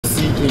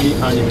any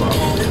animal.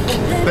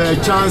 Per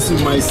chance you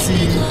might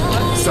see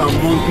some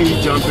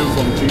monkey jumping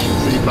from tree to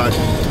tree, but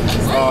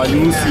you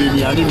won't see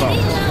any animal.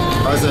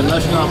 As a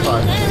national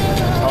park,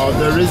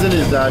 the reason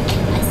is that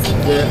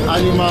the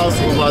animals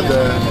over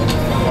there,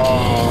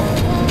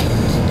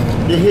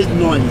 they hate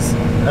noise,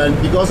 and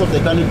because of the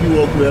canopy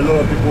walkway, a lot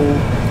of people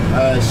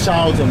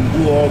shout and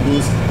do all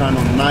those kind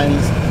of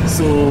noise.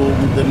 So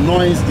with the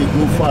noise, they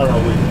go far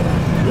away.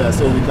 Yeah,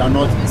 so we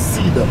cannot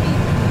see them.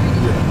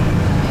 Yeah.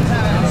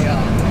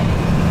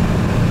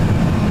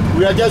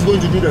 We are just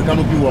going to do the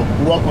canopy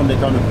walk on the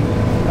canopy,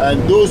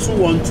 and those who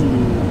want to,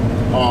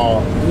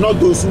 not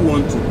those who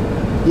want to,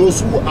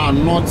 those who are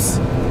not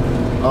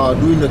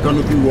doing the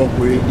canopy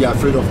walkway, they are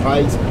afraid of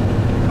heights.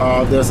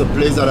 There's a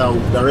place that I'll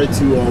direct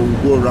you, or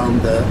we'll go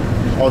around there.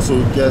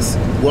 Also, just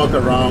walk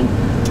around.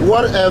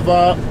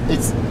 Whatever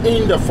it's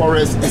in the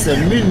forest, it's a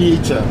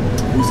miniature.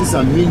 You see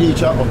some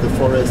miniature of the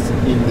forest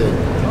in the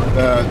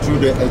through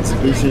the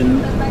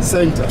exhibition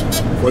center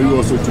for you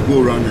also to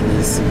go around and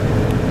then see.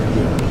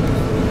 Yeah.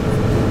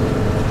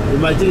 It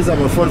might take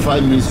about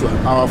 45 minutes to an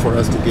hour for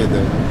us to get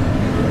there.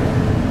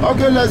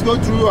 Okay, let's go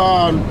through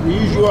our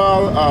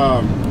usual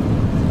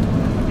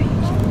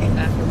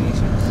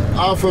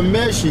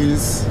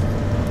affirmations,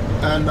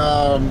 and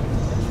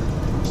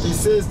it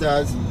says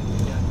that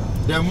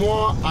the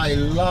more I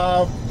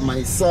love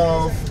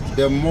myself,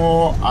 the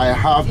more I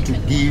have to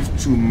give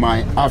to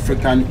my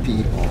African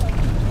people.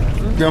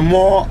 The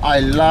more I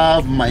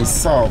love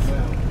myself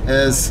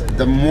is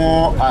the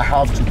more I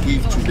have to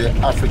give to the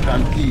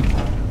African people.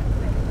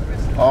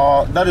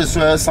 That is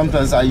where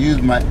sometimes I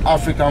use my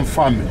African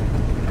family.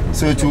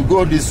 So it will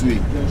go this way.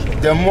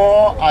 The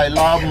more I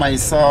love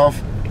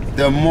myself,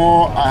 the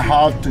more I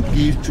have to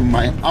give to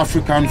my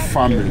African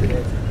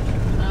family.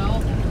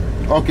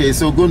 Okay,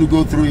 so we're going to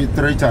go through it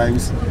 3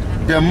 times.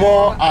 The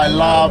more I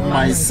love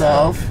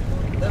myself,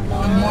 the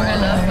more I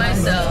love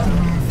myself,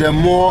 the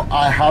more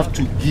I have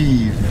to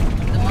give,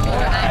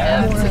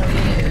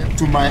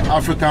 to my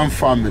African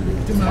family.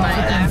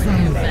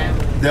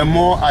 The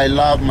more I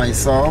love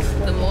myself,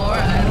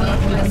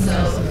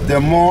 the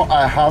more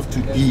I have to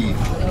give,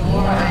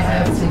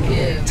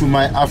 to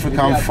my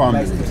African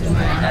family.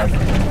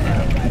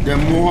 The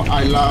more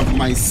I love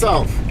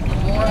myself,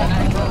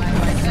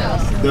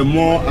 the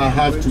more I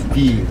have to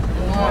give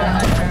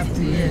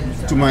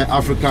to my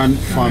African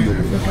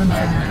family.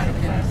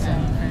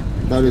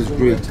 That is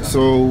great.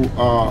 So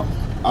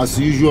as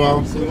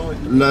usual,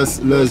 let's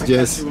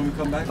just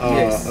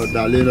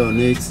dilate on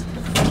it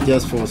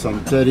just for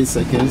some 30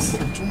 seconds.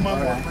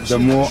 The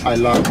more I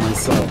love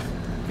myself,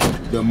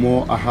 the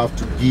more I have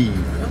to give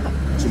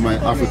to my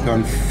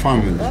African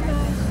family.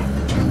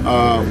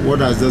 What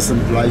does this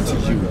imply to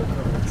you?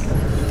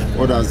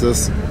 What does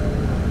this?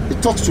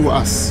 It talks to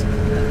us,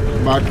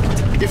 but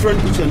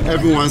different each and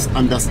everyone's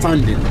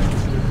understanding.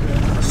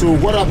 So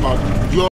what about your